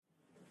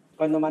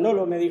Cuando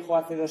Manolo me dijo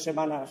hace 2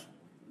 semanas,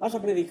 vas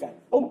a predicar,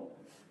 ¡pum!,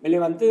 me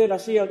levanté de la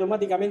silla,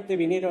 automáticamente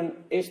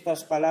vinieron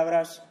estas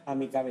palabras a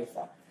mi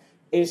cabeza.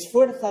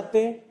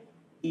 Esfuérzate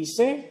y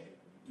sé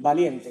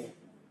valiente.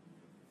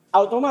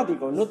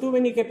 Automático, no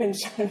tuve ni que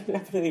pensar en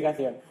la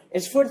predicación.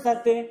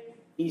 Esfuérzate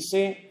y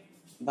sé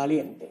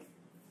valiente.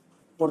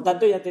 Por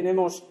tanto, ya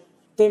tenemos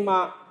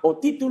tema o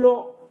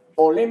título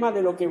o lema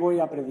de lo que voy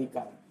a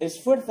predicar.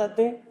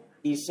 Esfuérzate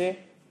y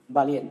sé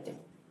valiente.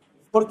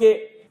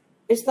 Porque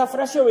esta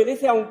frase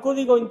obedece a un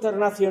código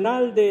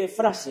internacional de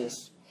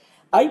frases.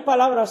 Hay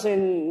palabras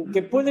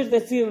que puedes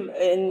decir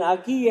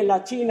aquí, en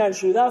la China, en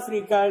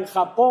Sudáfrica, en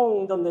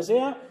Japón, donde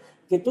sea,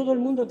 que todo el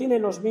mundo tiene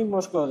los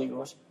mismos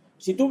códigos.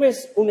 Si tú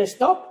ves un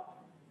stop,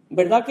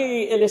 ¿verdad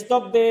que el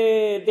stop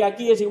de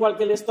aquí es igual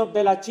que el stop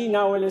de la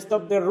China o el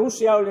stop de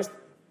Rusia?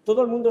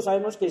 Todo el mundo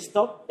sabemos que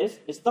stop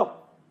es stop,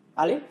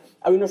 ¿vale?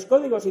 Hay unos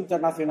códigos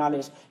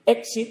internacionales.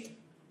 Exit,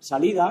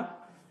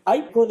 salida.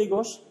 Hay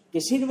códigos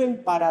que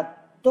sirven para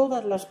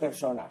todas las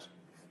personas.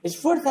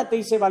 Esfuérzate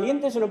y sé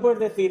valiente, se lo puedes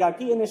decir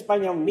aquí en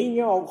España a un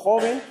niño, a un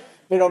joven,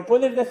 pero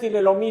puedes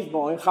decirle lo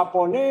mismo en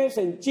japonés,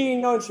 en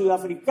chino, en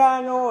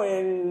sudafricano,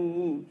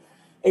 en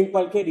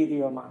cualquier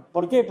idioma.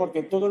 ¿Por qué?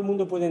 Porque todo el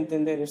mundo puede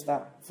entender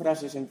esta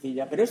frase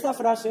sencilla. Pero esta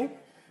frase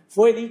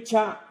fue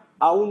dicha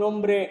a un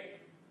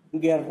hombre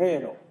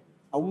guerrero,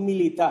 a un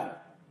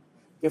militar,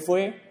 que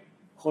fue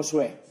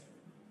Josué.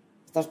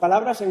 Estas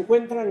palabras se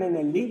encuentran en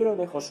el libro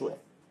de Josué,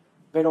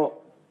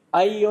 pero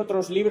hay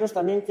otros libros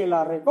también que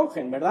la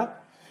recogen, ¿verdad?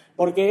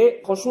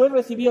 Porque Josué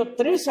recibió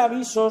 3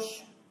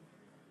 avisos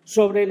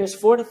sobre el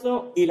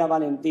esfuerzo y la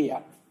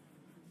valentía.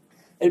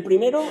 El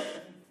primero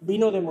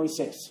vino de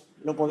Moisés.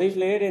 Lo podéis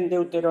leer en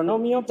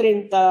Deuteronomio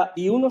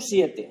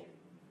 31:7.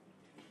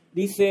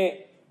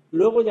 Dice: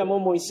 luego llamó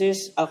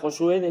Moisés a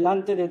Josué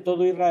delante de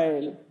todo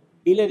Israel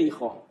y le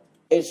dijo: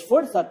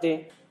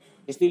 esfuérzate.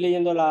 Estoy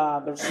leyendo la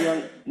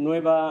versión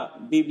Nueva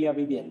Biblia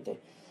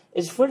Viviente.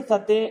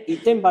 Esfuérzate y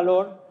ten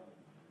valor,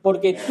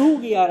 porque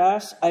tú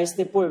guiarás a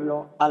este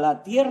pueblo a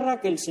la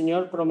tierra que el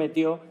Señor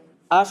prometió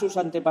a sus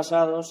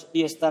antepasados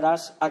y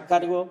estarás a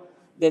cargo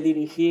de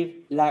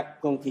dirigir la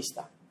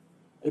conquista.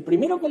 El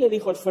primero que le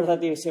dijo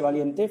esfuérzate y sé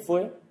valiente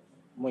fue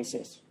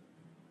Moisés.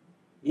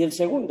 Y el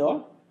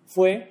segundo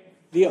fue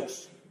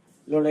Dios.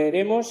 Lo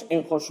leeremos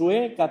en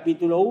Josué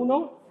capítulo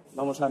 1,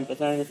 vamos a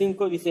empezar en el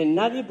 5, dice: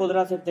 nadie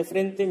podrá hacerte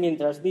frente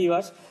mientras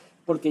vivas,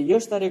 porque yo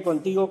estaré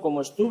contigo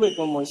como estuve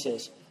con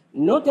Moisés.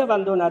 No te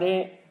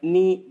abandonaré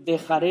ni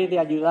dejaré de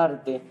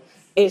ayudarte.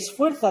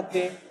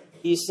 Esfuérzate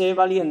y sé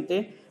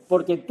valiente,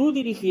 porque tú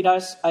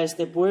dirigirás a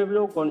este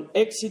pueblo con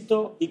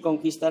éxito y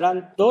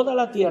conquistarán toda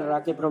la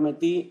tierra que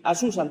prometí a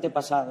sus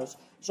antepasados.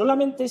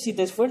 Solamente si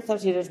te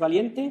esfuerzas y eres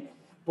valiente,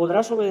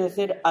 podrás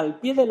obedecer al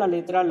pie de la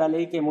letra la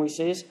ley que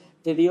Moisés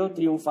te dio,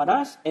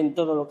 triunfarás en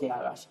todo lo que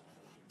hagas.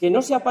 Que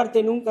no se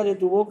aparte nunca de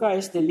tu boca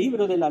este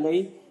libro de la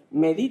ley,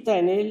 medita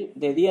en él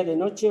de día y de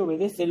noche,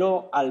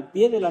 obedécelo al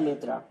pie de la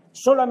letra.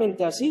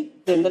 Solamente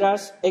así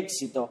tendrás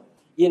éxito.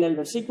 Y en el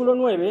versículo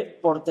 9,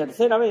 por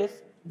tercera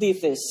vez,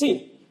 dice: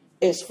 sí,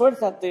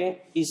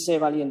 esfuérzate y sé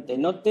valiente.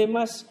 No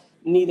temas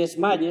ni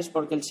desmayes,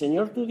 porque el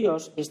Señor tu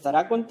Dios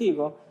estará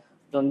contigo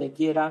donde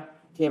quiera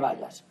que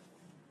vayas.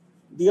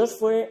 Dios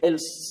fue el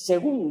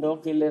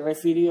segundo que le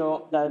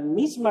refirió las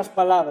mismas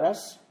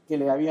palabras que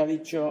le había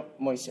dicho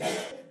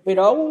Moisés.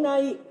 Pero aún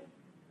hay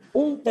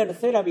un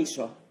tercer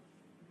aviso.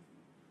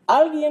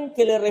 Alguien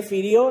que le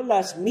refirió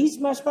las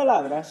mismas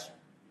palabras,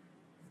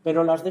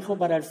 pero las dejo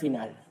para el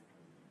final,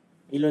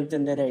 y lo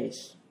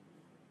entenderéis.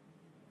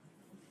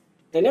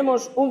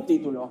 Tenemos un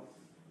título: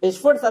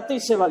 esfuérzate y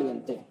sé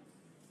valiente.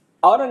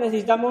 Ahora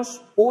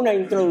necesitamos una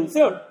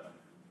introducción.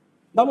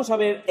 Vamos a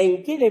ver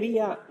en qué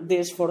debía de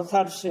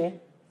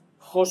esforzarse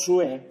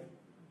Josué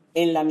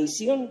en la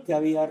misión que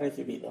había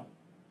recibido.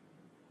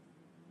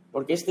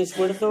 Porque este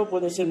esfuerzo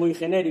puede ser muy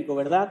genérico,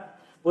 ¿verdad?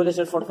 Puedes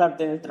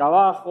esforzarte en el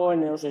trabajo,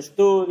 en los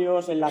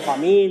estudios, en la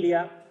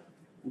familia.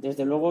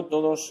 Desde luego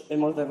todos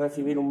hemos de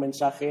recibir un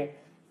mensaje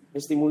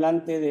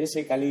estimulante de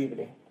ese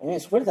calibre.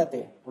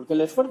 Esfuérzate, porque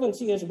el esfuerzo en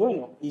sí es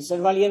bueno. Y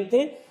ser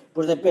valiente,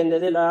 pues depende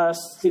de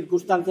las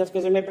circunstancias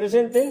que se me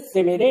presenten.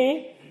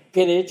 Temeré,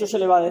 que de hecho se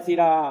le va a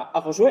decir a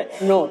Josué: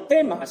 no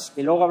temas,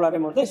 que luego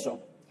hablaremos de eso.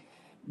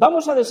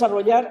 Vamos a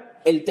desarrollar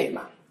el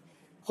tema.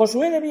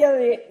 Josué debía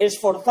de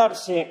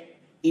esforzarse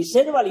y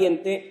ser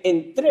valiente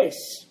en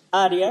 3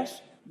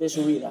 áreas de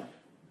su vida,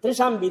 3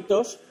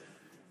 ámbitos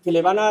que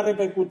le van a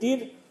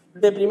repercutir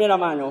de primera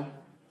mano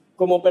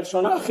como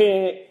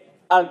personaje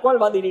al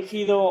cual va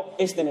dirigido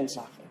este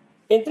mensaje.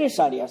 En 3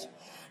 áreas.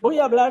 Voy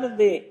a hablar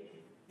de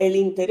el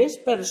interés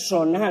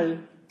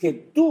personal que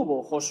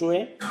tuvo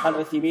Josué al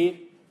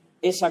recibir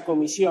esa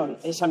comisión,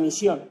 esa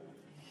misión.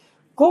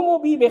 ¿Cómo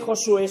vive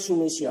Josué su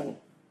misión?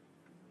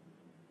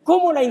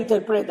 ¿Cómo la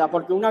interpreta?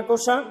 Porque una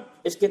cosa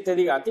es que te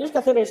diga, tienes que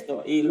hacer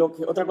esto, y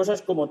otra cosa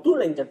es cómo tú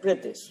la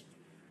interpretes.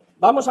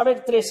 Vamos a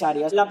ver 3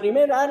 áreas. La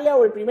primera área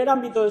o el primer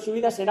ámbito de su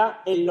vida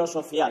será en lo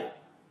social,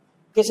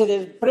 que se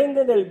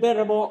desprende del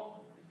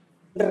verbo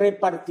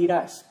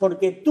repartirás,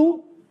 porque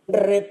tú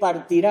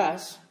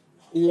repartirás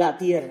la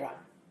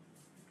tierra.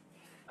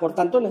 Por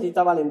tanto,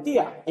 necesita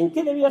valentía. ¿En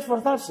qué debía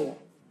esforzarse?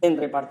 En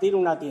repartir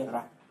una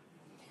tierra.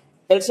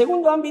 El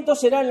segundo ámbito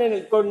será en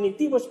el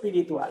cognitivo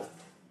espiritual,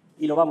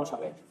 y lo vamos a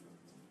ver.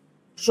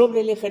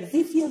 Sobre el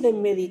ejercicio de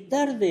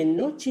meditar de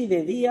noche y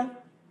de día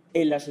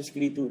en las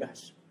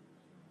Escrituras.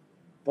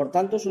 Por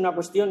tanto, es una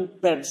cuestión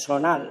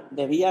personal.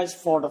 Debía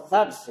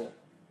esforzarse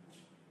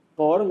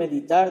por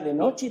meditar de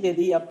noche y de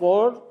día,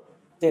 por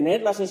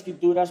tener las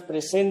Escrituras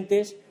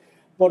presentes,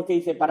 porque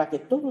dice, para que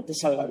todo te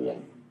salga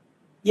bien.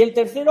 Y el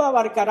tercero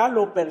abarcará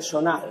lo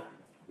personal,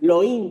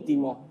 lo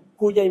íntimo,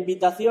 cuya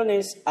invitación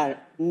es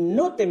a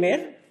no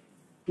temer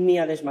ni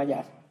a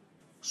desmayar.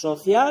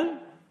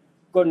 Social,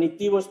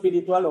 cognitivo,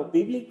 espiritual o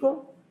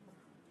bíblico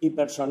y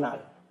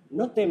personal.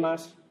 No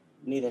temas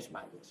ni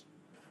desmayes.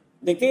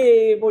 ¿De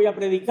qué voy a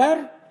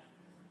predicar?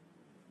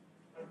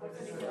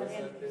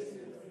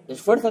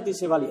 Esfuérzate y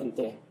sé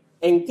valiente.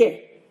 ¿En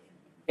qué?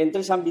 En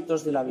 3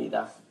 ámbitos de la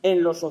vida.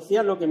 En lo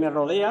social, lo que me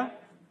rodea,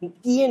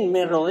 quién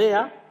me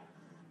rodea.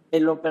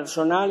 En lo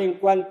personal, en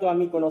cuanto a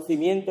mi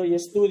conocimiento y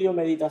estudio,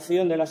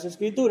 meditación de las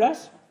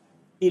Escrituras,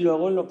 y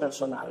luego en lo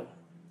personal.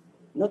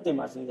 No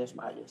temas ni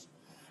desmayes.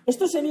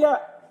 Esto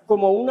sería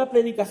como una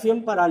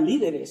predicación para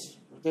líderes,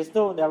 porque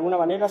esto de alguna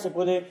manera se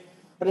puede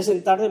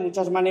presentar de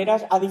muchas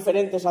maneras a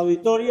diferentes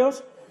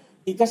auditorios,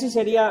 y casi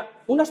sería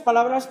unas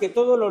palabras que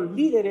todos los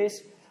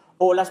líderes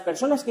o las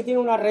personas que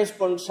tienen una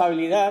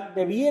responsabilidad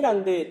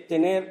debieran de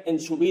tener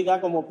en su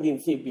vida como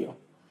principio.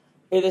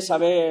 He de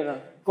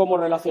saber cómo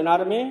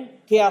relacionarme,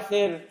 qué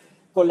hacer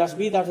con las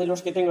vidas de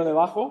los que tengo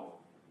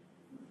debajo,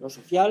 lo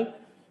social.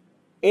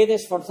 He de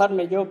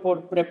esforzarme yo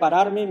por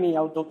prepararme, mi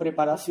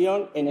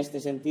autopreparación, en este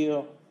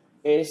sentido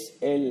es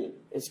el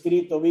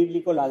escrito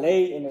bíblico, la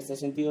ley, en este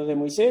sentido de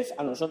Moisés,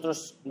 a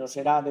nosotros nos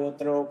será de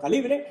otro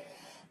calibre,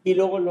 y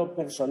luego lo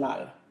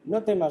personal.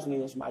 No temas ni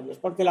desmayes,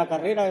 porque la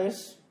carrera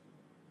es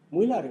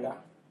muy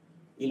larga,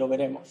 y lo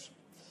veremos.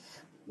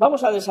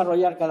 Vamos a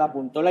desarrollar cada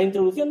punto. La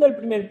introducción del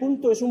primer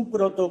punto es un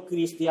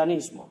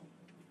protocristianismo.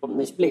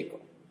 Me explico.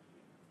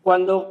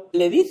 Cuando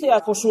le dice a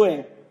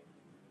Josué,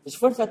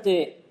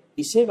 esfuérzate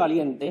y sé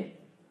valiente,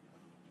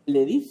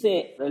 le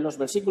dice, en los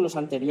versículos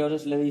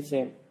anteriores, le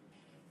dice,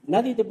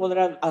 nadie te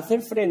podrá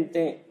hacer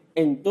frente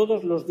en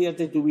todos los días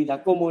de tu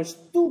vida. Como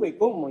estuve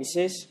con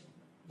Moisés,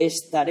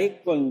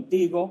 estaré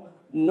contigo,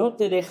 no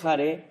te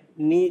dejaré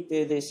ni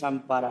te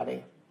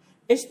desampararé.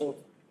 Esto,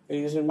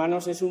 queridos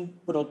hermanos, es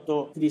un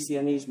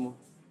protocristianismo,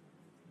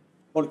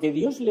 porque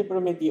Dios le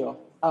prometió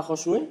a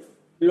Josué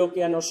lo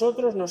que a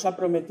nosotros nos ha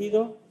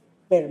prometido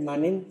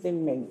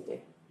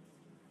permanentemente.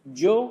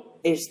 Yo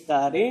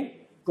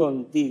estaré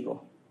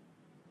contigo.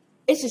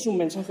 Ese es un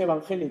mensaje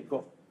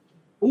evangélico,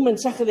 un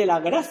mensaje de la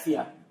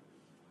gracia.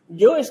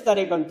 Yo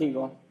estaré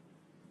contigo,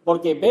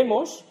 porque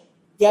vemos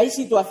que hay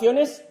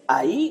situaciones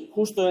ahí,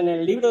 justo en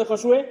el libro de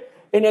Josué,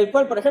 en el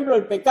cual, por ejemplo,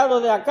 el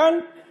pecado de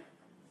Acán,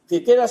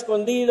 que queda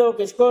escondido,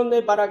 que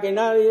esconde para que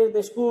nadie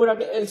descubra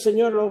que el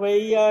Señor lo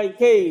veía. ¿Y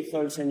qué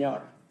hizo el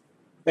Señor?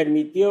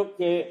 Permitió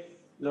que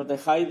los de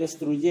Jai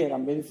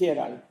destruyeran,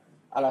 vencieran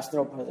a las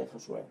tropas de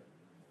Josué.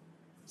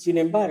 Sin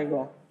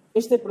embargo,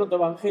 este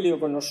protoevangelio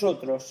con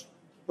nosotros,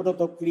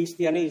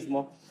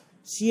 protocristianismo,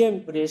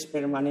 siempre es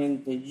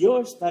permanente. Yo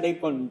estaré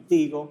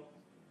contigo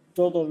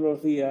todos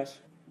los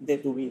días de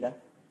tu vida.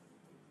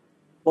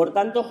 Por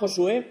tanto,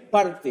 Josué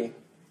parte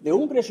de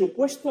un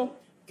presupuesto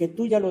que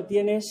tú ya lo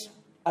tienes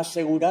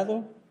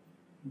asegurado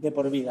de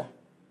por vida.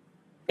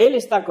 Él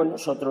está con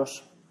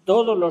nosotros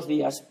todos los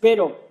días,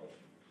 pero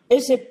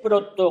ese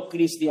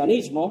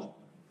protocristianismo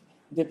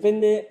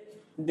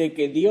depende de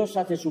que Dios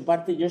hace su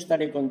parte, yo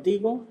estaré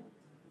contigo,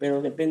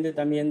 pero depende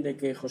también de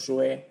que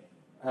Josué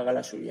haga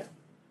la suya.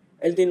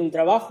 Él tiene un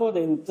trabajo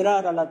de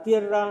entrar a la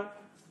tierra,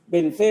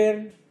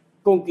 vencer,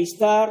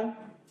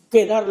 conquistar,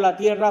 quedar la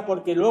tierra,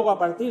 porque luego a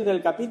partir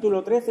del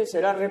capítulo 13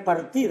 será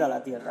repartida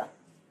la tierra.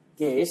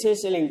 Que ese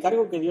es el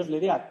encargo que Dios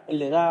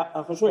le da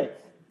a Josué.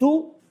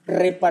 Tú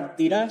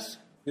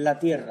repartirás la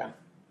tierra.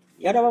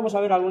 Y ahora vamos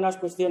a ver algunas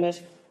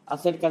cuestiones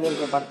acerca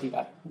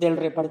del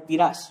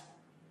repartirás.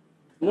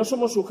 No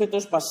somos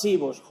sujetos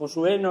pasivos.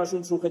 Josué no es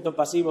un sujeto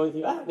pasivo.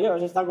 Dice,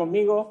 Dios está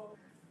conmigo.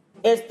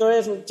 Esto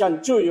es un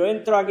chanchullo.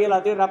 Entro aquí a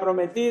la tierra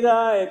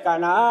prometida,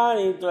 Canaán.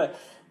 Y todo.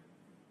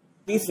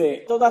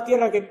 Dice, toda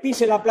tierra que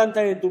pise la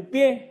planta de tu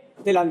pie,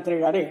 te la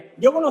entregaré.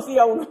 Yo conocí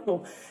a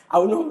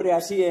un hombre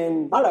así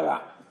en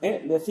Málaga.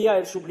 Decía,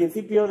 en su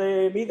principio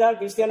de vida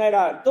cristiana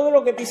era, todo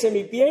lo que pise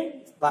mi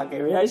pie, para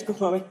que veáis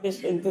cómo a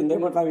veces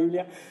entendemos la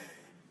Biblia,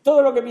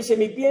 todo lo que pise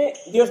mi pie,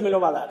 Dios me lo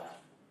va a dar.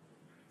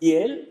 Y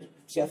él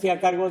se hacía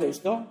cargo de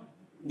esto.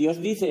 Dios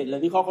le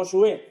dijo a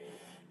Josué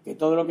que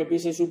todo lo que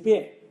pise su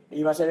pie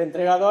iba a ser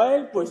entregado a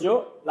él, pues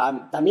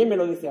también me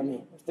lo dice a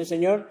mí. Este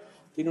señor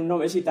tiene un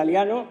nombre, es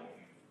italiano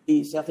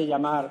y se hace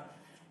llamar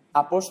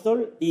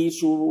apóstol, y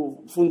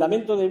su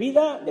fundamento de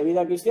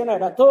vida cristiana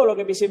era todo lo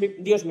que pise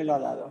Dios me lo ha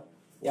dado.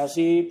 Y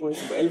así, pues,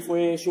 él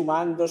fue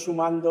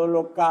sumando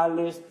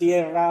locales,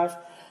 tierras,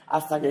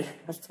 hasta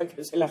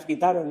que se las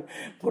quitaron,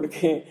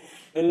 porque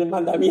el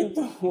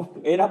mandamiento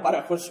era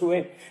para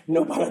Josué,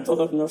 no para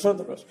todos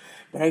nosotros.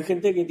 Pero hay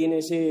gente que tiene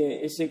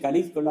ese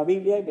caliz con la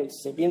Biblia y que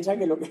se piensa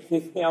que lo que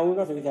dice a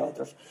unos se dice a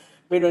otros.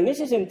 Pero en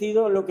ese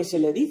sentido, lo que se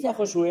le dice a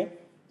Josué,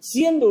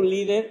 siendo un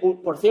líder,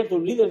 por cierto,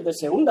 un líder de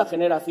segunda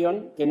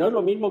generación, que no es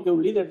lo mismo que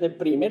un líder de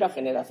primera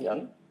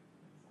generación,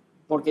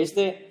 porque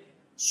este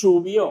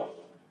subió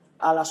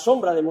a la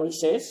sombra de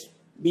Moisés,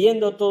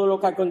 viendo todo lo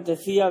que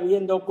acontecía,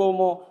 viendo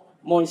cómo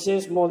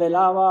Moisés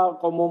modelaba,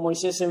 cómo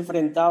Moisés se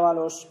enfrentaba a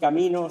los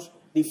caminos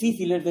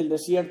difíciles del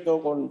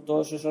desierto con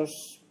todas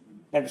esas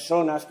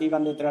personas que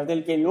iban detrás de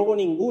él, que luego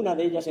ninguna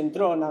de ellas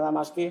entró, nada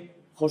más que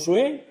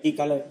Josué y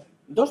Caleb.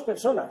 2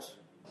 personas.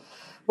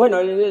 Bueno,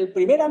 el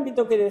primer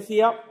ámbito que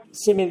decía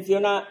se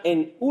menciona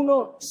en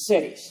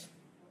 1:6.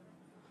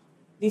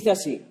 Dice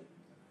así: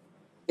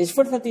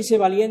 esfuérzate y sé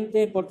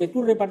valiente, porque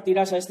tú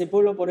repartirás a este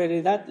pueblo por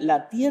heredad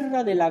la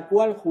tierra de la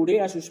cual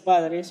juré a sus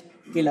padres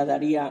que la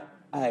daría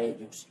a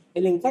ellos.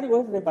 El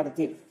encargo es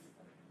repartir.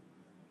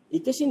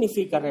 ¿Y qué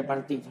significa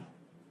repartir?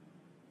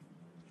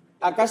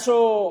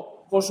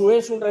 ¿Acaso Josué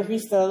es un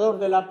registrador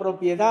de la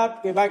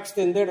propiedad que va a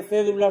extender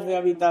cédulas de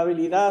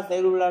habitabilidad,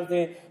 cédulas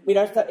de,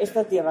 mira,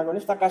 esta tierra con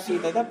esta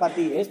casita y tal para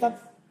ti,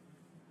 esta?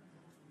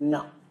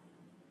 No.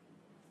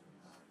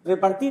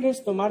 Repartir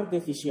es tomar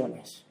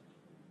decisiones.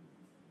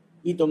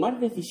 Y tomar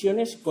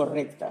decisiones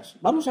correctas.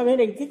 Vamos a ver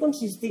en qué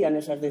consistían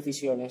esas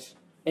decisiones.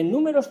 En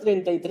Números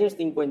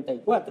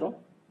 33-54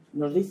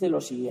 nos dice lo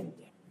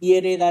siguiente: y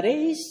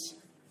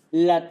heredaréis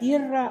la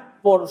tierra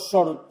por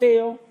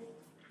sorteo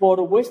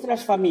por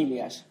vuestras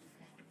familias.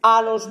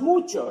 A los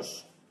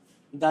muchos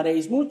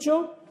daréis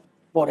mucho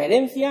por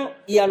herencia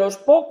y a los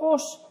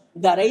pocos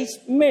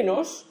daréis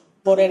menos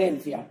por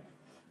herencia.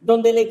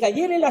 Donde le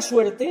cayere la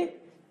suerte,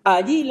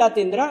 allí la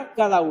tendrá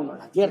cada uno,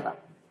 la tierra.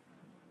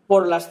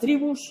 Por las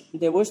tribus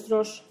de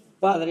vuestros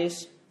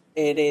padres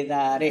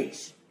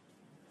heredaréis.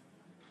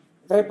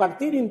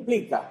 Repartir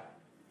implica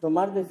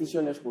tomar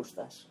decisiones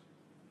justas.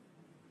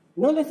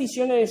 No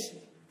decisiones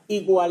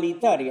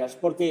igualitarias,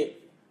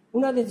 porque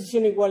una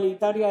decisión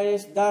igualitaria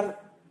es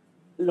dar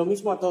lo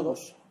mismo a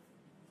todos.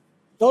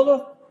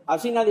 Todos,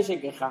 así nadie se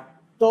queja,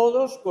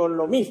 todos con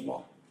lo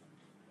mismo.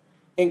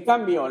 En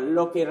cambio,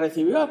 lo que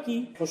recibió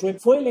aquí Josué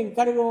fue el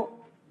encargo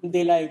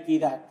de la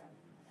equidad.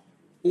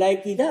 La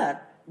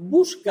equidad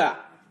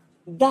busca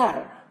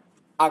dar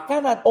a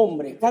cada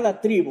hombre,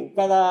 cada tribu,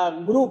 cada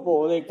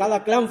grupo, de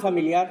cada clan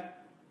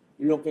familiar,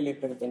 lo que le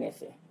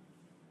pertenece.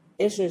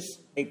 Eso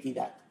es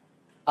equidad.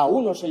 A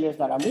unos se les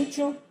dará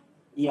mucho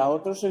y a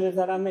otros se les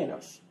dará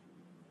menos.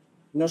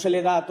 No se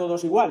le da a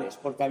todos iguales,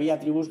 porque había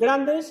tribus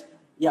grandes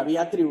y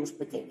había tribus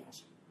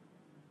pequeñas.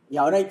 Y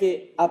ahora hay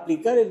que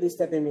aplicar el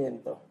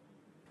discernimiento.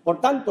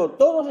 Por tanto,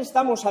 todos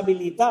estamos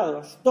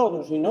habilitados,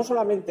 todos, y no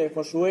solamente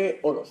Josué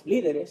o los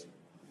líderes,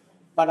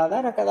 para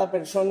dar a cada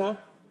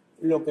persona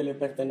lo que le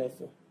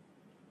pertenece.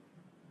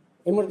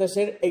 Hemos de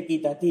ser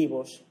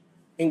equitativos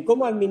en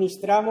cómo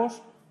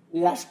administramos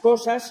las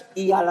cosas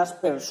y a las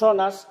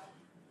personas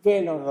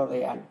que nos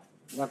rodean.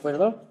 ¿De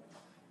acuerdo?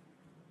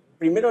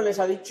 Primero les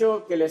ha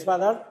dicho que les va a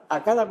dar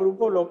a cada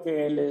grupo lo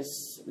que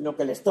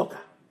les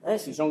toca,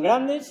 si son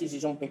grandes y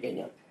si son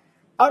pequeños.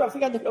 Ahora,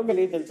 fíjate lo que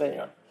le dice el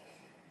Señor.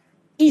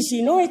 Y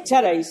si no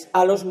echarais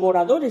a los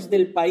moradores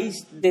del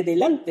país de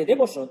delante de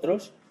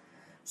vosotros,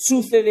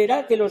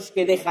 sucederá que los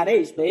que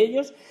dejaréis de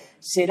ellos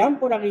serán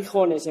por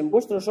aguijones en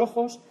vuestros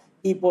ojos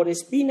y por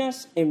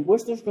espinas en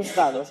vuestros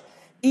costados,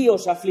 y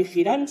os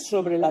afligirán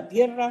sobre la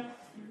tierra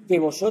que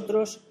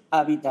vosotros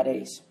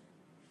habitaréis.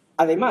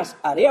 Además,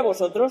 haré a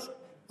vosotros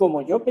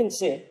como yo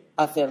pensé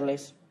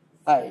hacerles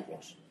a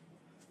ellos.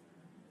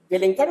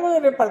 El encargo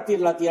de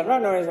repartir la tierra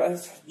no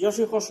es yo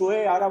soy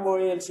Josué, ahora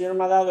el Señor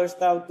me ha dado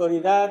esta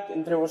autoridad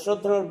entre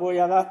vosotros, voy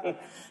a dar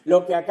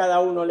lo que a cada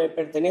uno le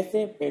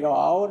pertenece, pero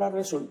ahora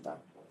resulta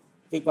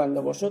que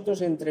cuando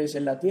vosotros entréis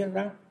en la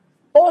tierra,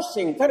 os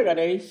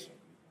encargaréis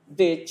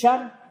de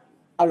echar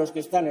a los que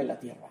están en la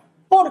tierra.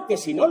 Porque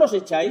si no los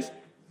echáis,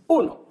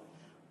 1,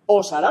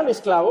 os harán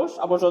esclavos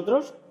a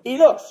vosotros, y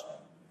 2,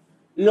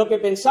 lo que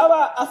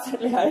pensaba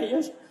hacerle a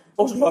ellos,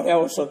 os lo haré a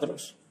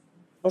vosotros.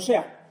 O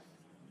sea,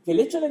 que el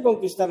hecho de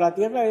conquistar la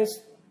tierra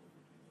es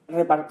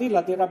repartir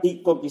la tierra,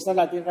 y conquistar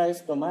la tierra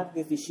es tomar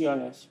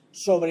decisiones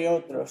sobre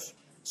otros,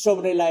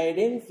 sobre la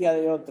herencia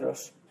de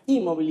otros, y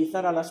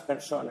movilizar a las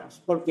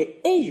personas. Porque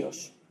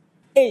ellos,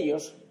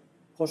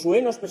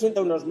 Josué nos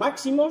presenta unos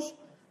máximos,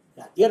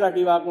 la tierra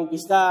que iba a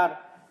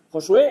conquistar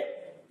Josué,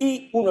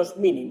 y unos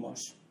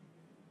mínimos.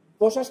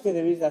 Cosas que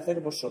debéis de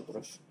hacer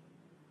vosotros.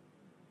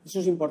 Eso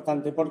es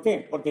importante. ¿Por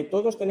qué? Porque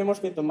todos tenemos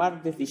que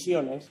tomar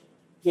decisiones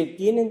que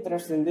tienen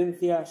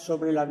trascendencia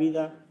sobre la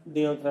vida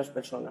de otras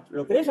personas.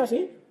 ¿Lo crees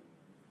así?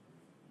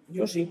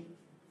 Yo sí.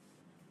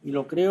 Y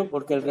lo creo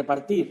porque el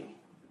repartir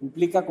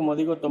implica, como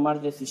digo,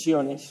 tomar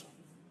decisiones.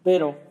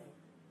 Pero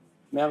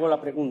me hago la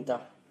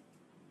pregunta,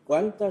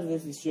 ¿cuántas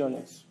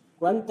decisiones,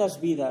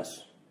 cuántas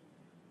vidas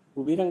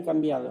hubieran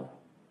cambiado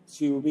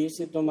si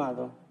hubiese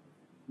tomado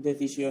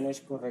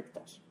decisiones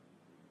correctas?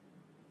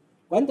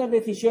 ¿Cuántas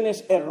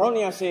decisiones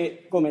erróneas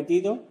he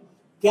cometido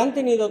que han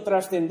tenido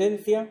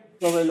trascendencia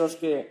sobre los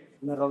que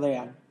me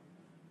rodean?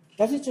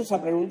 ¿Te has hecho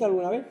esa pregunta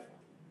alguna vez?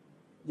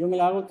 Yo me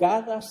la hago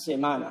cada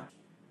semana,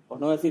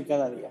 por no decir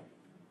cada día.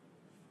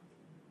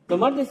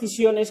 Tomar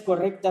decisiones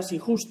correctas y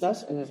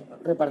justas,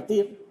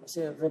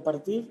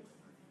 repartir,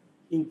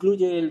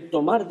 incluye el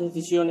tomar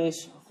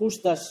decisiones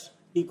justas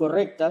y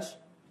correctas,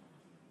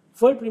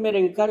 fue el primer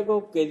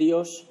encargo que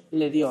Dios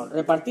le dio.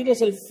 Repartir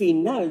es el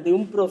final de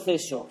un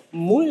proceso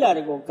muy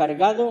largo,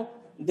 cargado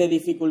de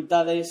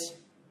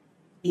dificultades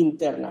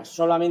internas.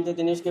 Solamente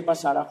tenéis que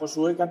pasar a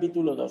Josué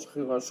capítulo 2,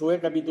 Josué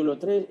capítulo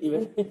 3 y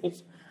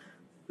veréis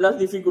las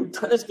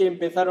dificultades que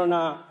empezaron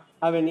a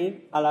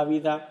venir a la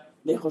vida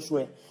de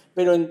Josué.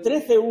 Pero en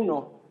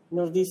 13.1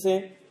 nos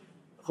dice,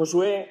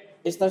 Josué,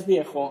 estás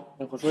viejo.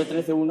 En Josué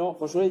 13.1,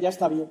 Josué ya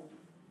está bien.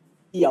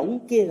 Y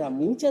aún queda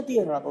mucha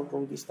tierra por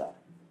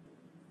conquistar.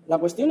 La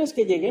cuestión es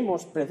que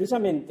lleguemos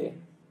precisamente,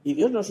 y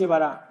Dios nos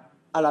llevará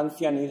a la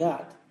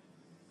ancianidad,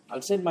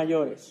 al ser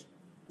mayores.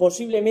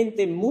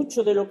 Posiblemente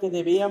mucho de lo que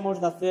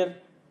debíamos de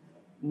hacer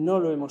no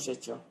lo hemos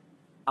hecho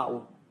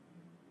aún.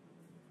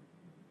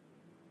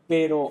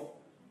 Pero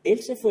él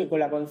se fue con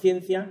la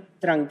conciencia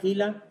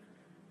tranquila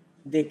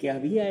de que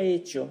había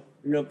hecho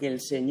lo que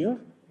el Señor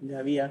le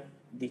había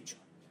dicho.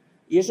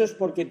 Y eso es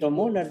porque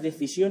tomó las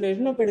decisiones,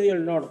 no perdió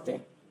el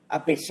norte,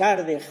 a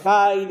pesar de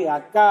Jai, de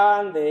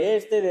Acán, de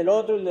este, del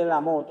otro y de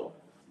la moto.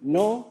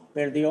 No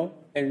perdió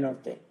el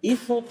norte.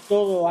 Hizo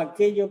todo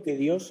aquello que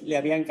Dios le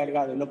había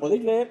encargado. Y lo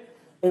podéis leer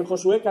en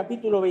Josué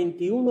capítulo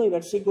 21 y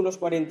versículos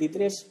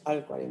 43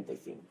 al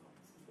 45.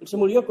 Él se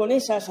murió con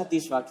esa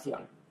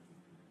satisfacción.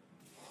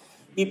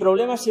 Y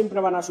problemas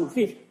siempre van a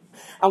surgir.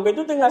 Aunque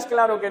tú tengas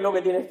claro qué es lo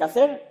que tienes que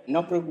hacer,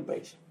 no os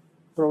preocupéis.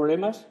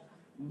 Problemas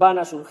van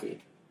a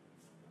surgir.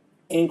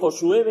 En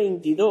Josué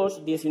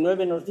 22,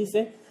 19 nos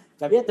dice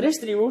que había 3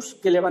 tribus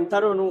que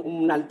levantaron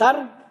un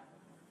altar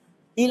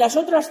y las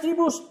otras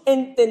tribus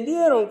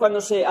entendieron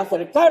cuando se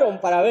acercaron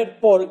para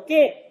ver por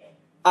qué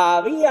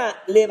había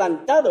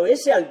levantado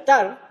ese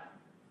altar,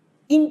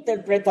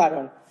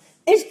 interpretaron,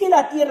 ¿es que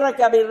la tierra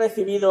que habéis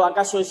recibido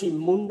acaso es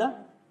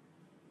inmunda?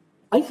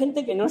 Hay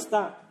gente que no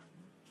está.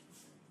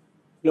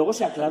 Luego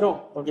se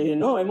aclaró, porque dice,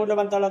 no, hemos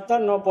levantado el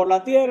altar no por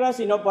la tierra,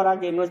 sino para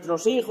que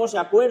nuestros hijos se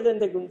acuerden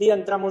de que un día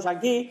entramos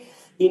aquí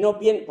y no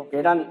piensen, porque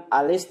eran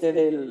al este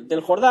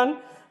del Jordán,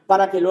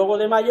 para que luego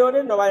de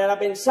mayores no vayan a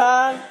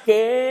pensar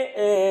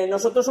que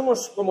nosotros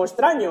somos como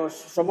extraños,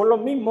 somos los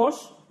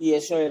mismos, y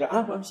eso era,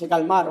 bueno, se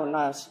calmaron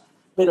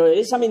pero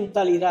esa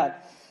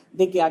mentalidad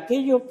de que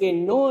aquello que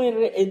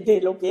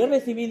de lo que he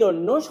recibido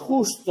no es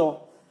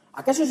justo,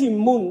 ¿acaso es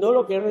inmundo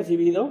lo que he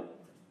recibido?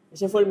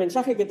 Ese fue el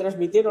mensaje que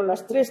transmitieron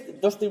las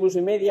 2 tribus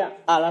y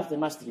media a las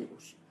demás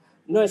tribus.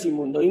 No es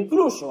inmundo.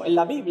 Incluso en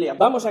la Biblia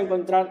vamos a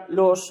encontrar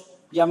los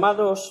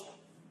llamados,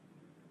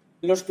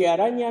 los que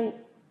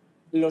arañan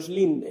los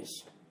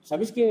lindes.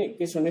 ¿Sabéis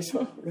qué son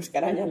esos? Los que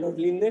arañan los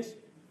lindes.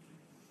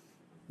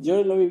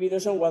 Yo lo he vivido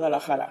eso en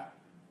Guadalajara.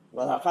 En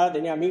Guadalajara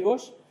tenía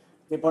amigos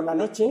que por la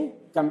noche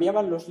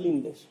cambiaban los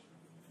lindes.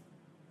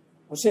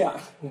 O sea,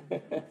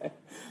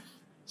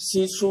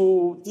 si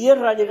su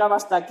tierra llegaba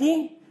hasta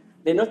aquí,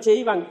 de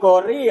noche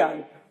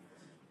corrían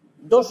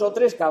 2 o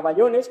 3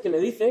 caballones que le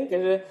dicen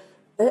que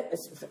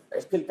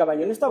es que el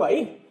caballón estaba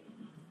ahí.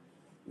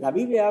 La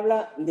Biblia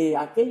habla de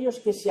aquellos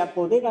que se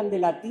apoderan de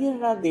la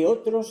tierra de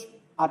otros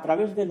a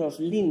través de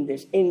los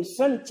lindes,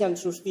 ensanchan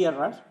sus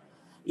tierras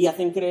y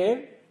hacen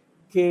creer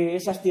que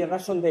esas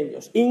tierras son de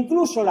ellos.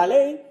 Incluso la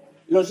ley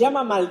los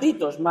llama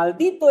malditos.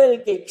 Maldito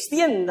el que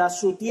extienda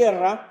su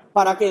tierra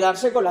para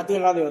quedarse con la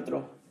tierra de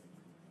otro.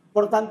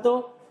 Por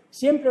tanto,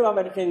 siempre va a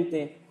haber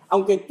gente,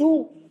 aunque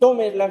tú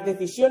tomes las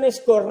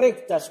decisiones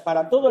correctas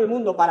para todo el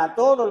mundo, para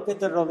todo el que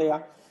te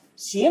rodea,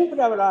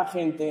 siempre habrá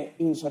gente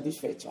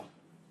insatisfecha.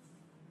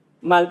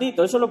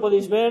 Maldito, eso lo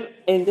podéis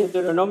ver en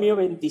Deuteronomio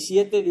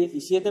 27,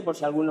 17, por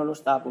si alguno lo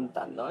está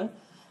apuntando,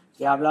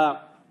 que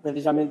habla,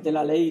 precisamente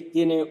la ley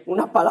tiene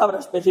una palabra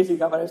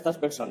específica para estas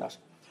personas.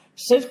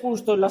 Ser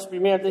justo en las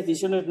primeras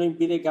decisiones no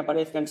impide que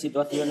aparezcan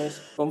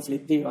situaciones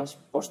conflictivas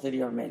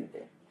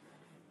posteriormente.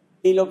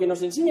 Y lo que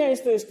nos enseña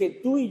esto es que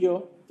tú y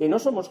yo, que no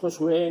somos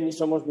Josué, ni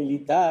somos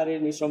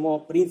militares, ni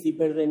somos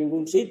príncipes de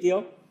ningún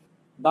sitio,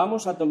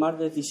 vamos a tomar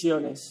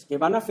decisiones que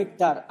van a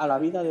afectar a la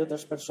vida de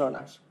otras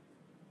personas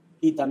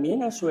y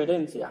también a su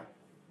herencia.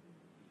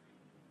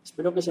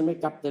 Espero que se me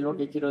capte lo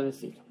que quiero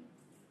decir.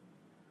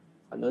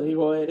 Cuando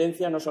digo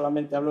herencia no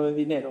solamente hablo de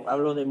dinero,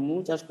 hablo de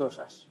muchas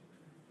cosas.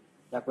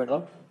 ¿De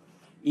acuerdo?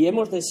 Y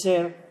hemos de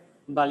ser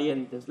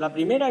valientes. La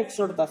primera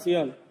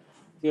exhortación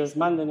que os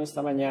mando en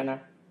esta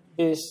mañana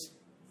es,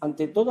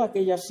 ante toda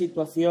aquella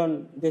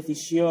situación,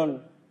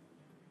 decisión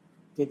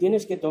que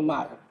tienes que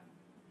tomar,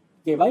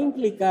 que va a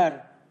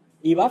implicar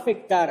y va a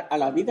afectar a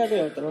la vida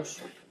de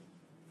otros,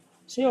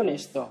 sé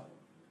honesto,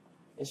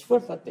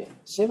 esfuérzate,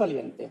 sé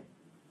valiente.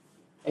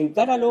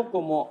 Encáralo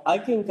como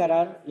hay que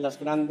encarar las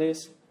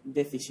grandes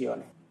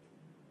decisiones.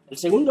 El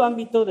segundo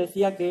ámbito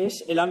decía que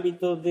es el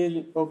ámbito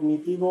del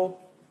cognitivo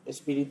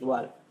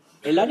espiritual.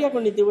 El área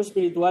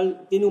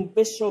cognitivo-espiritual tiene un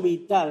peso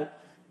vital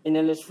en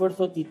el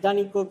esfuerzo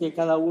titánico que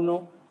cada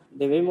uno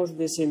debemos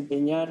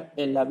desempeñar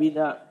en la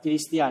vida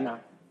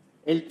cristiana.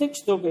 El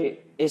texto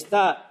que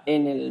está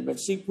en el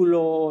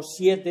versículo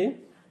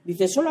 7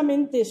 dice: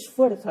 solamente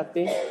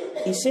esfuérzate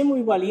y sé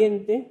muy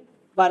valiente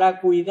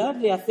para cuidar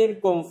de hacer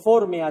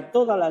conforme a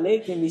toda la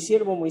ley que mi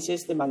siervo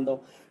Moisés te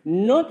mandó.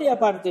 No te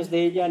apartes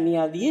de ella ni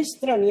a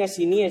diestra ni a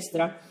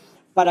siniestra,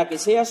 para que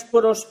seas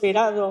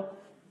prosperado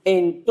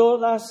en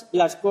todas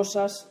las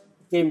cosas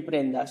que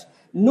emprendas.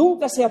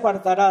 Nunca se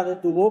apartará de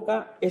tu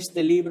boca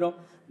este libro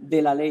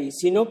de la ley,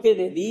 sino que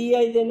de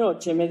día y de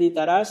noche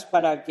meditarás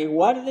para que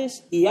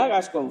guardes y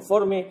hagas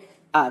conforme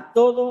a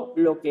todo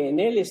lo que en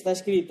él está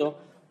escrito,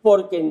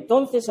 porque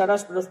entonces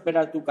harás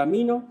prosperar tu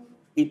camino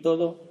y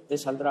todo te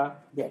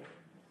saldrá bien.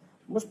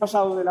 Hemos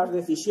pasado de las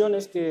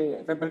decisiones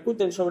que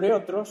repercuten sobre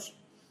otros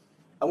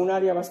a un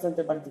área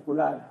bastante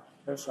particular,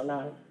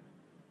 personal.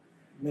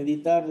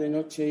 Meditar de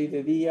noche y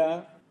de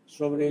día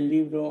sobre el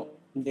libro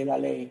de la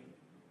ley.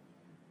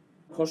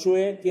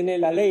 Josué tiene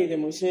la ley de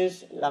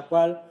Moisés, la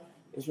cual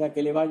es la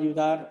que le va a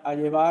ayudar a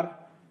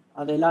llevar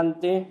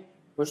adelante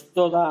pues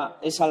toda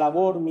esa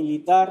labor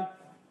militar.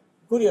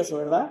 Curioso,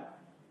 ¿verdad?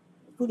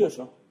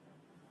 Curioso.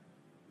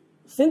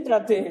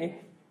 Céntrate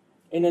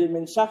en el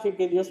mensaje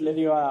que Dios le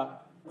dio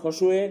a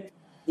Josué: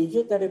 y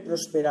yo te haré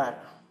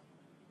prosperar,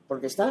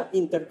 porque está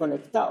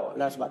interconectado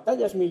las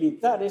batallas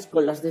militares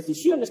con las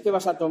decisiones que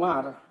vas a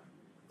tomar,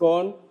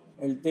 con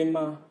el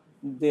tema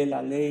de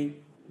la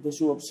ley, de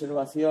su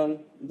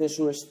observación, de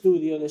su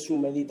estudio, de su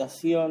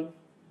meditación,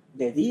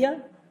 de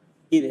día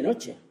y de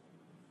noche.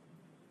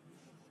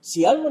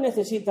 Si algo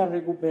necesita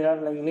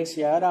recuperar la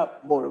Iglesia,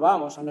 ahora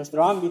volvamos a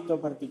nuestro ámbito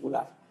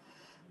particular.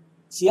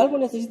 Si algo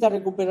necesita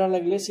recuperar la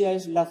Iglesia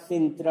es la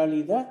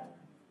centralidad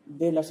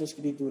de las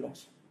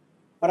Escrituras.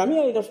 Para mí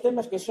hay dos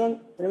temas que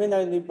son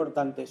tremendamente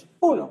importantes.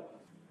 Uno,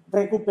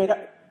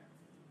 recuperar.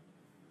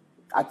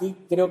 Aquí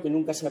creo que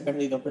nunca se ha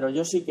perdido, pero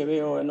yo sí que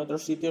veo en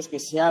otros sitios que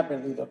se ha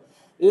perdido.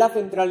 La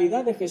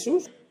centralidad de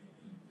Jesús.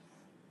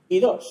 Y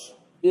dos,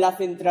 la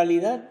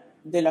centralidad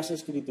de las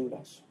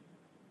Escrituras.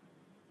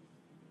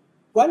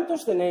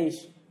 ¿Cuántos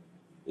tenéis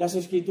las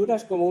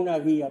Escrituras como una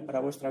guía para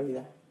vuestra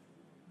vida?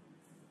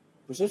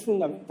 Pues es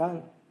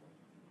fundamental.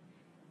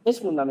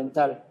 Es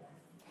fundamental.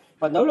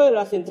 Cuando hablo de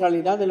la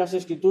centralidad de las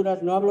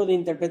Escrituras, no hablo de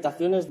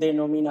interpretaciones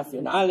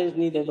denominacionales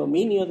ni de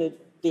dominio de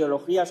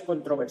teologías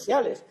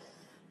controversiales,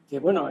 que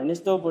bueno, en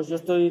esto pues yo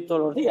estoy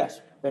todos los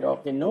días,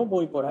 pero que no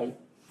voy por ahí.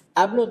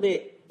 Hablo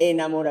de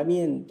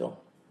enamoramiento,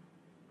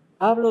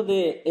 hablo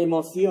de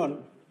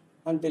emoción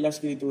ante la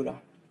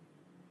Escritura,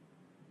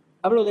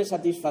 hablo de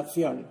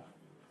satisfacción.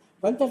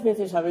 ¿Cuántas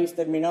veces habéis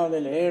terminado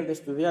de leer, de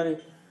estudiar y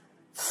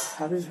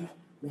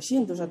me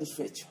siento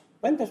satisfecho?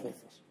 ¿Cuántas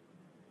veces?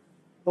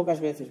 Pocas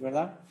veces,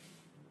 ¿verdad?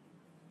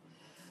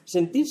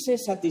 Sentirse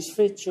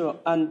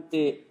satisfecho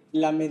ante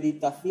la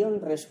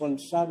meditación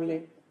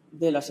responsable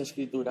de las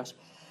Escrituras.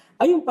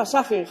 Hay un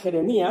pasaje en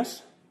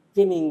Jeremías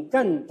que me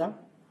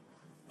encanta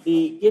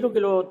y quiero que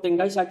lo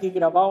tengáis aquí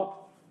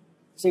grabado.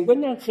 Se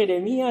encuentra en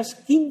Jeremías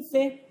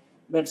 15,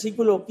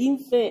 versículo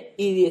 15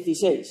 y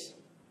 16.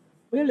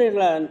 Voy a leer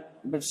la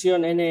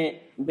versión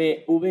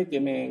NBV, que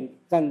me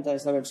encanta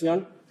esta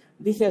versión.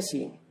 Dice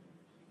así: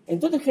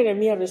 entonces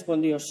Jeremías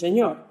respondió: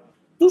 Señor,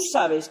 tú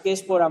sabes que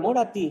es por amor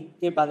a ti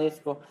que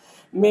padezco.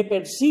 Me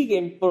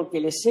persiguen porque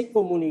les he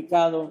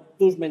comunicado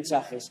tus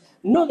mensajes.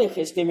 No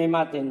dejes que me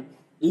maten.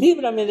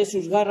 Líbrame de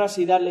sus garras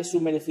y darles su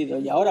merecido.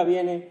 Y ahora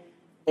viene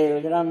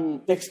el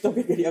gran texto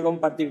que quería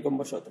compartir con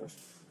vosotros.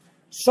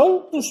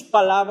 Son tus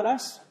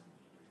palabras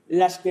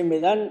las que me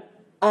dan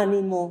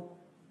ánimo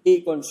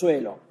y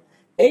consuelo.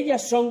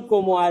 Ellas son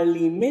como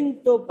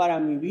alimento para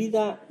mi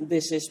vida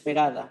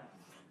desesperada.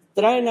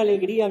 Traen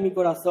alegría a mi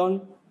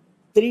corazón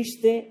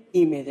triste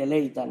y me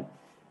deleitan.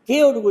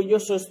 Qué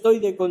orgulloso estoy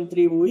de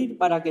contribuir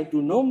para que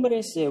tu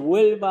nombre se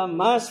vuelva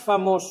más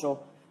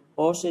famoso,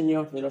 oh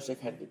Señor de los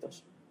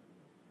ejércitos.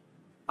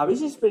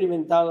 ¿Habéis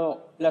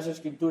experimentado las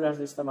Escrituras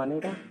de esta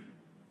manera?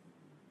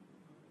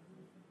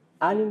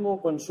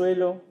 Ánimo,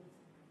 consuelo,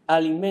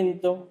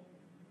 alimento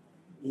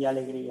y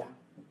alegría.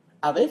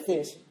 A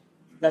veces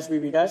las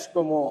vivirás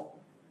como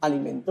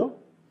alimento,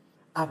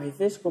 a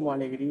veces como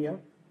alegría,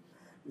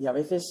 y a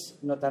veces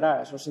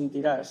notarás o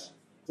sentirás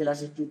que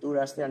las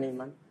Escrituras te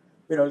animan,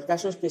 pero el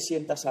caso es que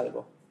sientas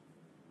algo.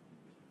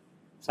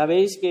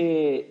 Sabéis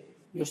que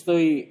yo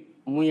estoy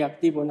muy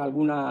activo en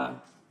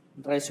alguna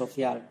red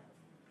social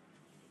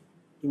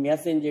y me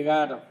hacen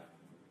llegar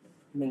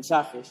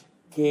mensajes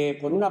que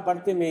por una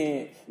parte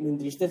me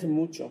entristecen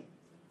mucho.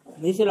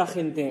 Me dice la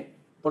gente,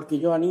 porque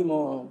yo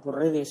animo por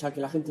redes a que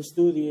la gente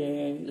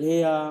estudie,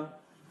 lea,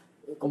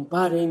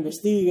 compare,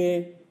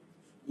 investigue,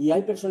 y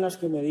hay personas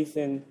que me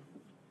dicen: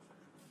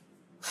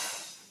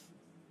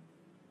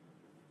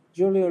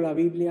 yo leo la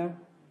Biblia,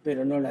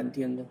 pero no la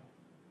entiendo.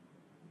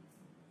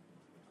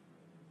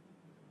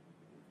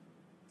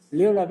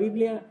 Leo la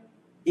Biblia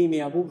y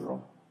me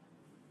aburro.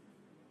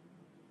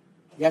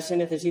 Ya se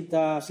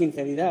necesita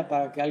sinceridad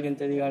para que alguien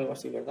te diga algo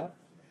así, ¿verdad?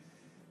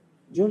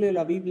 Yo leo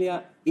la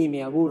Biblia y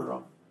me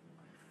aburro.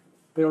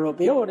 Pero lo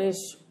peor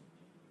es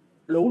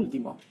lo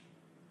último.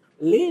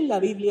 Lee la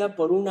Biblia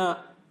por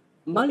una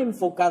mal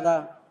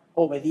enfocada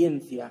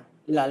obediencia.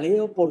 La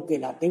leo porque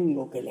la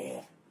tengo que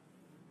leer.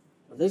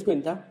 ¿Os dais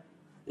cuenta?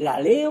 La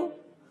leo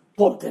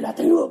porque la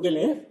tengo que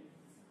leer.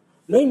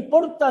 No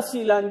importa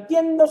si la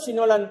entiendo, si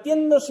no la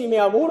entiendo, si me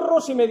aburro,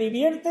 si me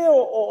divierte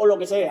o lo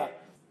que sea.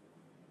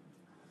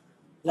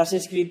 Las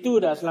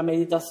escrituras, la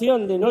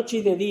meditación de noche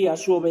y de día,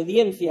 su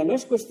obediencia, no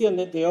es cuestión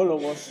de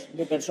teólogos,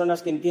 de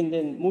personas que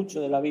entienden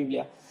mucho de la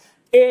Biblia.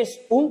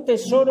 Es un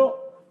tesoro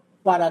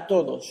para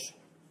todos.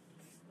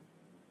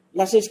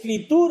 Las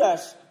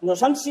escrituras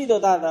nos han sido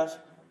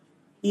dadas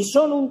y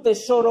son un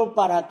tesoro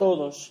para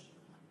todos,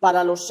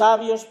 para los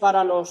sabios,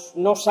 para los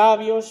no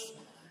sabios,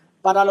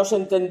 para los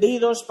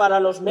entendidos, para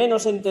los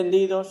menos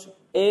entendidos.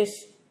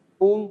 Es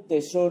un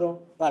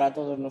tesoro para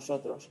todos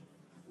nosotros.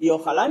 Y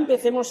ojalá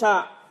empecemos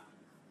a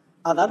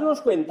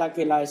darnos cuenta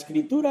que la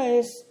Escritura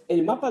es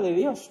el mapa de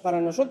Dios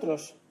para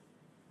nosotros.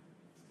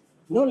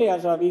 No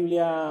leas la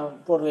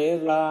Biblia por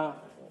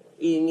leerla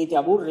y ni te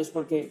aburres,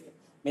 porque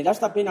me da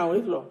hasta pena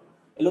oírlo.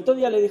 El otro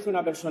día le dije a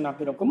una persona,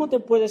 pero ¿cómo te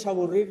puedes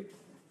aburrir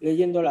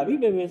leyendo la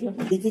Biblia? Y me decía,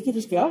 ¿y qué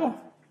quieres que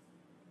haga?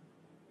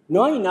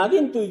 ¿No hay nadie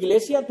en tu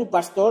iglesia, tu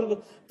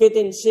pastor, que te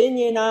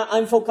enseñen a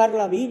enfocar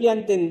la Biblia, a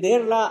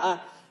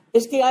entenderla?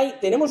 Es que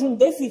tenemos un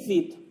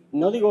déficit,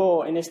 no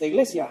digo en esta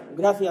iglesia,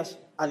 gracias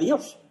a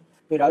Dios,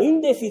 pero hay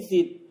un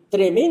déficit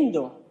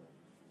tremendo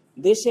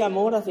de ese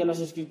amor hacia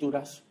las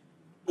Escrituras.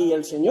 Y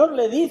el Señor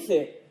le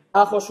dice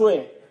a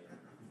Josué,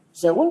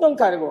 segundo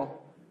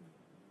encargo,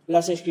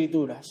 las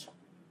Escrituras,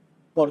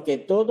 porque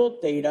todo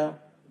te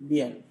irá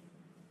bien.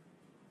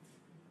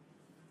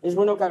 Es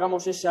bueno que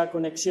hagamos esa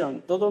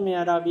conexión. Todo me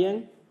hará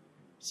bien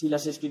si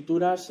las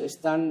Escrituras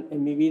están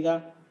en mi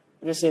vida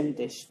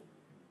presentes.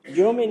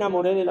 Yo me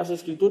enamoré de las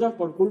Escrituras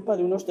por culpa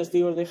de unos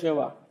testigos de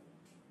Jehová.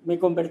 Me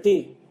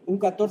convertí un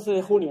 14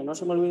 de junio, no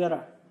se me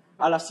olvidará,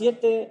 a las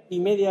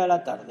 7:30 de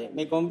la tarde.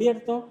 Me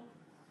convierto,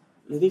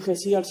 le dije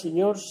sí al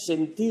Señor,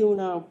 sentí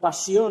una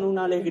pasión,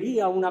 una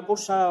alegría, una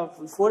cosa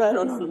fuera de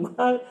lo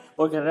normal,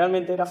 porque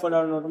realmente era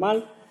fuera de lo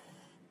normal.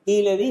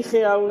 Y le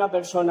dije a una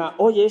persona,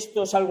 oye,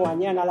 esto salgo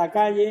mañana a la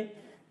calle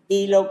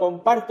y lo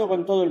comparto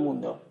con todo el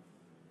mundo.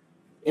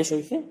 Eso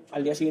hice.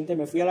 Al día siguiente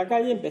me fui a la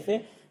calle,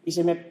 empecé y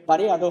se me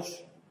paré a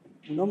dos,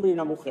 un hombre y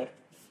una mujer.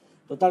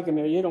 Total, que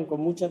me oyeron con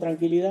mucha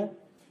tranquilidad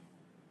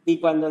y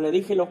cuando le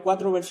dije los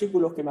 4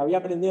 versículos que me había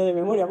aprendido de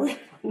memoria, pues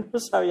no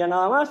sabía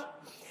nada más,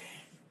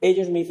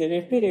 ellos me dicen,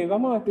 espere,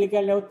 vamos a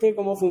explicarle a usted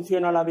cómo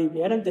funciona la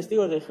Biblia. Eran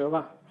testigos de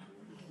Jehová.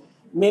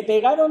 Me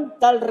pegaron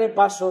tal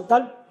repaso,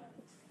 tal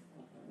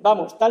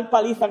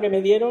paliza que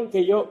me dieron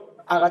que yo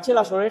agaché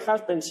las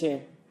orejas,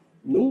 pensé,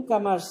 nunca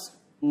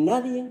más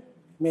nadie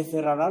me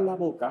cerrará la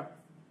boca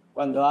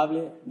cuando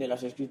hable de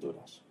las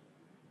Escrituras.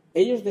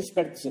 Ellos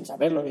sin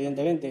saberlo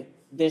evidentemente,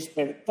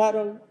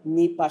 despertaron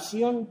mi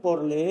pasión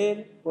por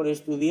leer, por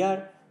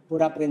estudiar,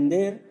 por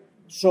aprender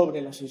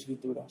sobre las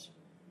Escrituras.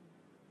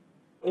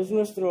 Es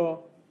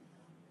nuestro...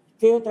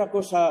 ¿Qué otra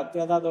cosa te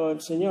ha dado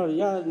el Señor?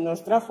 Ya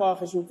nos trajo a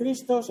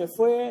Jesucristo, se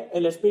fue,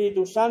 el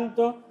Espíritu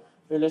Santo...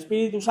 El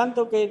Espíritu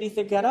Santo, ¿qué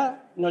dice que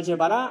hará? Nos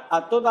llevará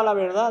a toda la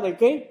verdad ¿de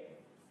qué?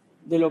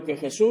 De lo que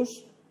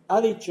Jesús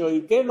ha dicho.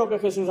 ¿Y qué es lo que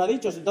Jesús ha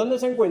dicho? ¿Dónde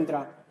se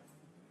encuentra?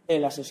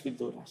 En las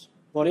Escrituras.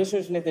 Por eso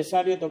es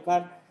necesario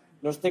tocar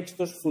los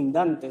textos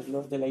fundantes,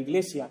 los de la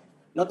Iglesia,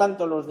 no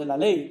tanto los de la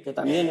ley, que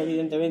también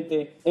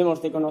evidentemente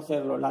hemos de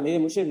conocerlo, la ley de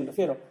Moisés me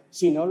refiero,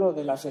 sino lo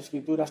de las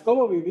Escrituras,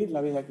 cómo vivir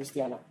la vida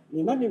cristiana,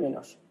 ni más ni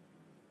menos.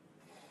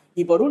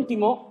 Y por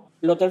último,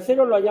 lo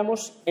tercero lo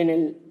hallamos en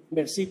el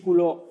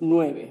versículo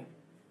 9.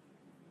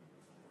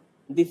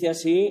 Dice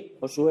así,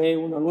 Josué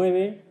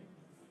 1:9,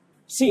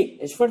 sí,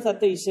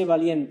 esfuérzate y sé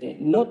valiente,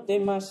 no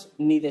temas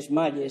ni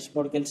desmayes,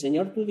 porque el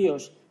Señor tu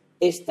Dios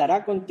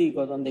estará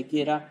contigo donde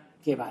quiera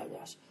que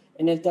vayas.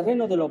 En el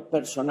terreno de lo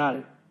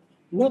personal,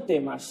 no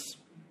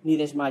temas ni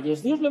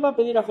desmayes. Dios le va a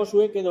pedir a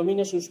Josué que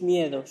domine sus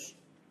miedos,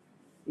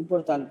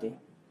 importante,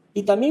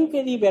 y también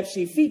que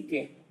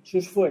diversifique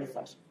sus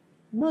fuerzas.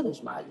 No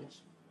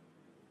desmayes,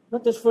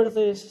 no te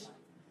esfuerces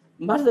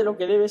más de lo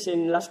que debes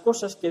en las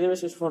cosas que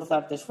debes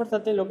esforzarte.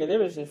 Esfuérzate en lo que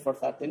debes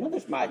esforzarte. No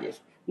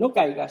desmayes, no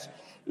caigas.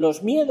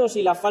 Los miedos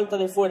y la falta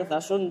de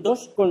fuerza son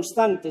dos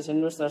constantes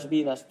en nuestras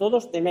vidas.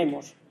 Todos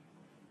tememos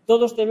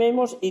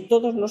y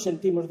todos nos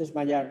sentimos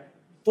desmayar.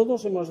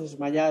 Todos hemos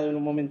desmayado en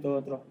un momento u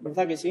otro,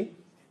 ¿verdad que sí?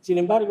 Sin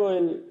embargo,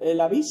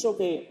 el aviso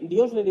que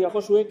Dios le dio a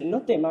Josué,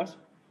 no temas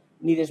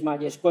ni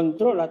desmayes,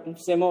 controla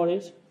tus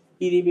temores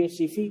y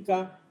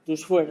diversifica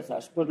tus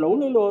fuerzas. Pues lo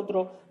uno y lo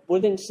otro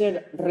pueden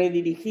ser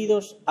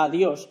redirigidos a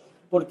Dios,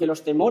 porque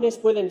los temores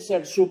pueden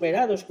ser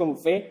superados con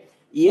fe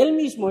y Él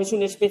mismo es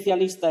un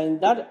especialista en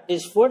dar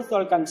esfuerzo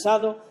al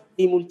cansado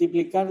y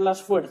multiplicar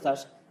las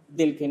fuerzas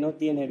del que no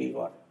tiene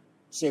vigor,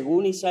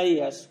 según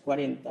Isaías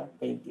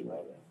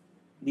 40:29.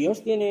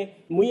 Dios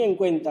tiene muy en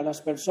cuenta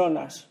las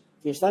personas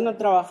que están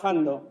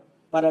trabajando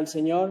para el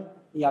Señor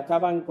y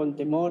acaban con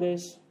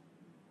temores,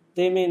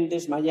 temen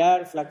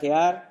desmayar,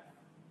 flaquear.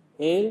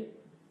 Él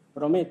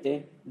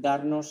promete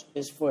darnos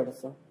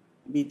esfuerzo,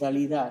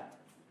 vitalidad.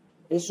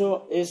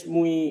 Eso es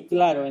muy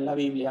claro en la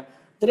Biblia.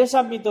 3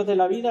 ámbitos de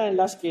la vida en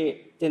los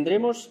que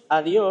tendremos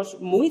a Dios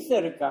muy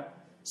cerca,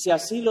 si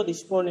así lo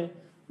dispone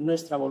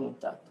nuestra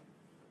voluntad.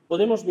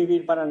 Podemos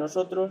vivir para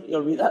nosotros y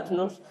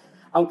olvidarnos,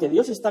 aunque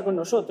Dios está con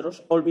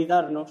nosotros,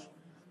 olvidarnos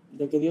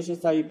de que Dios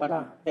está ahí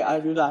para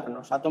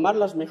ayudarnos a tomar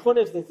las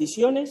mejores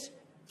decisiones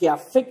que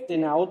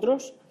afecten a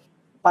otros,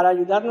 para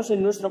ayudarnos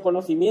en nuestro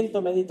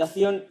conocimiento,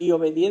 meditación y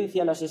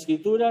obediencia a las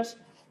Escrituras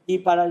y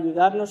para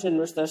ayudarnos en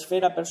nuestra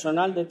esfera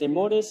personal de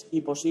temores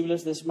y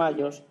posibles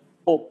desmayos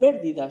o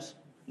pérdidas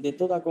de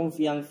toda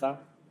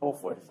confianza o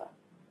fuerza.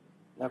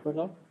 ¿De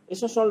acuerdo?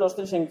 Esos son los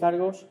 3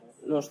 encargos,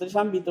 los 3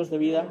 ámbitos de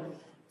vida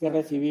que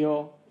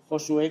recibió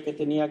Josué, que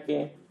tenía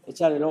que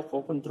echar el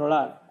ojo,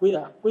 controlar.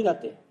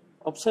 Cuídate,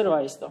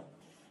 observa esto.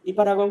 Y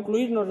para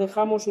concluir nos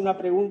dejamos una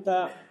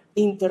pregunta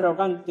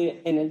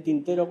interrogante en el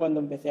tintero cuando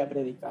empecé a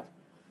predicar.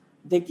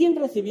 ¿De quién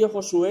recibió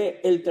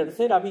Josué el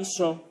tercer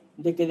aviso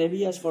de que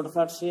debía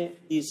esforzarse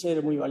y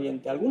ser muy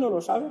valiente? ¿Alguno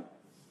lo sabe?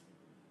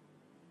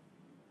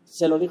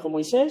 Se lo dijo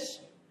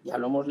Moisés, ya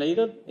lo hemos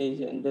leído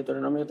en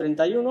Deuteronomio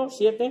 31,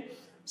 7.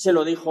 Se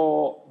lo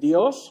dijo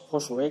Dios,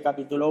 Josué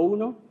capítulo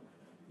 1.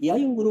 Y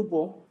hay un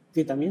grupo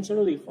que también se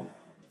lo dijo.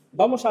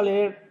 Vamos a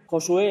leer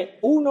Josué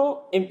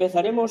 1,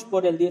 empezaremos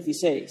por el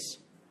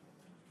 16.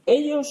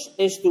 Ellos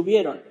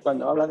estuvieron,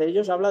 cuando habla de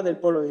ellos, habla del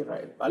pueblo de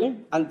Israel,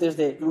 ¿vale? Antes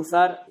de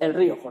cruzar el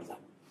río Jordán.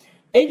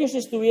 Ellos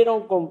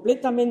estuvieron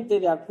completamente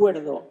de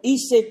acuerdo y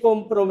se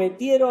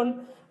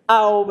comprometieron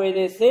a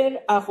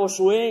obedecer a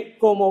Josué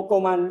como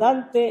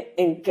comandante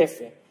en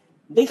jefe.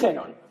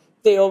 Dijeron,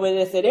 te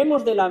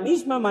obedeceremos de la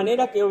misma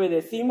manera que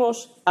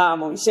obedecimos a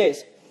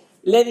Moisés.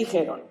 Le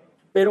dijeron,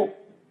 pero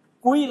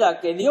cuida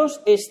que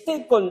Dios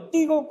esté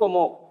contigo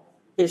como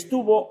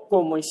estuvo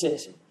con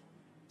Moisés.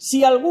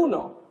 Si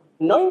alguno,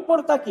 no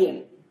importa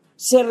quién,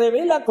 se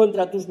rebela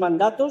contra tus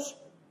mandatos,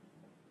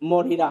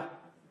 morirá.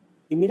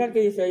 Y mira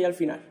qué dice ahí al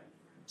final.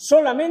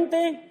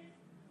 Solamente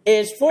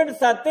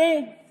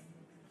esfuérzate.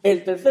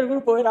 El tercer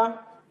grupo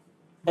era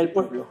el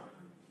pueblo.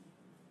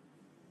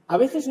 A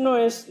veces no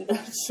es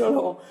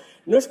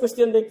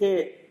cuestión de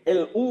que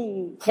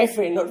un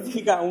jefe nos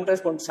diga, un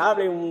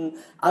responsable,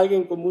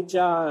 alguien con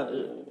mucha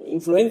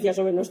influencia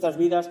sobre nuestras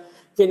vidas,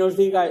 que nos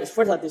diga,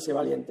 esfuérzate, sé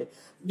valiente.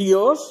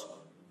 Dios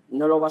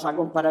no lo vas a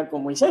comparar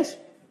con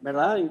Moisés,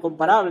 ¿verdad?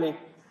 Incomparable.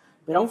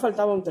 Pero aún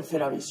faltaba un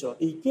tercer aviso.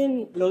 ¿Y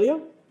quién lo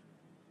dio?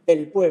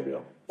 El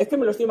pueblo. Es que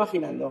me lo estoy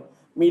imaginando,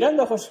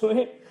 mirando a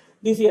Josué,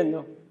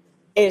 diciendo,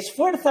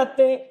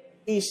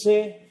 esfuérzate y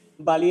sé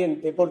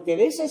valiente, porque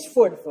de ese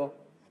esfuerzo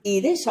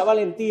y de esa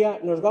valentía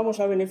nos vamos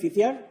a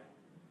beneficiar.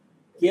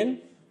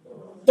 ¿Quién?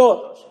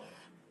 Todos.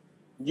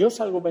 Yo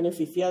salgo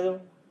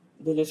beneficiado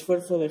del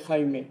esfuerzo de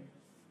Jaime,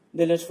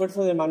 del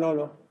esfuerzo de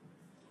Manolo,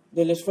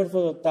 del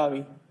esfuerzo de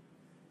Octavi,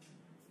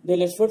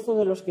 del esfuerzo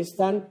de los que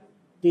están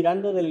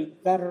tirando del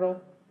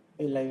carro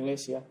en la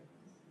iglesia.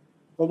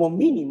 Como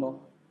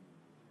mínimo,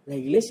 la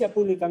iglesia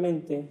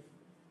públicamente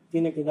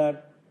tiene que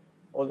dar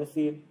o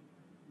decir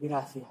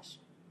gracias.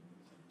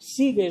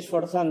 Sigue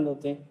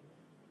esforzándote,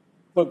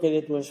 porque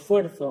de tu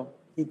esfuerzo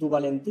y tu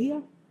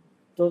valentía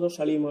todos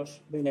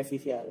salimos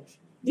beneficiados.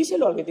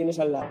 Díselo al que tienes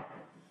al lado.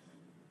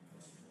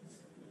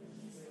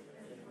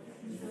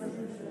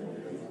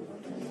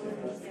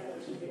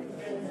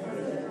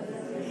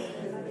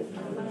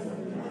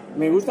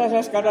 Me gustan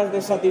esas caras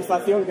de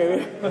satisfacción que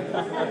veo.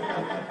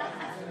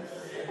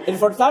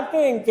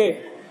 ¿Esforzarte en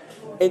qué?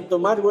 En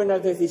tomar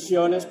buenas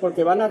decisiones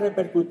porque van a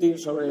repercutir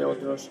sobre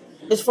otros.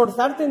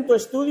 Esforzarte en tu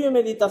estudio y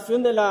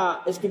meditación de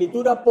la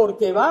Escritura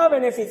porque va a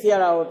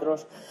beneficiar a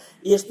otros.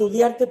 Y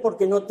estudiarte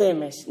porque no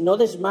temes, no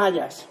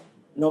desmayas,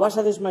 no vas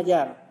a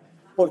desmayar,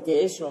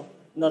 porque eso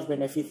nos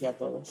beneficia a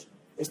todos.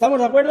 ¿Estamos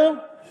de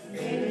acuerdo?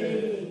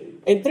 Sí.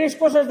 En 3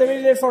 cosas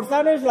debéis de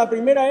esforzaros. La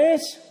primera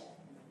es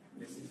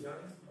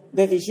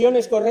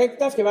decisiones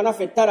correctas que van a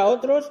afectar a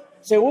otros.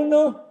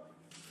 Segundo,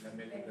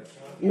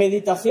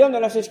 meditación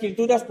de las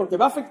Escrituras porque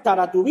va a afectar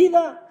a tu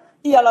vida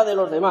y a la de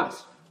los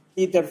demás.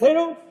 Y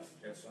tercero,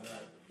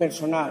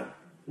 personal.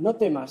 No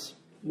temas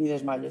ni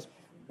desmayes.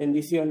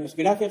 Bendiciones.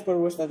 Gracias por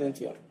vuestra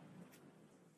atención.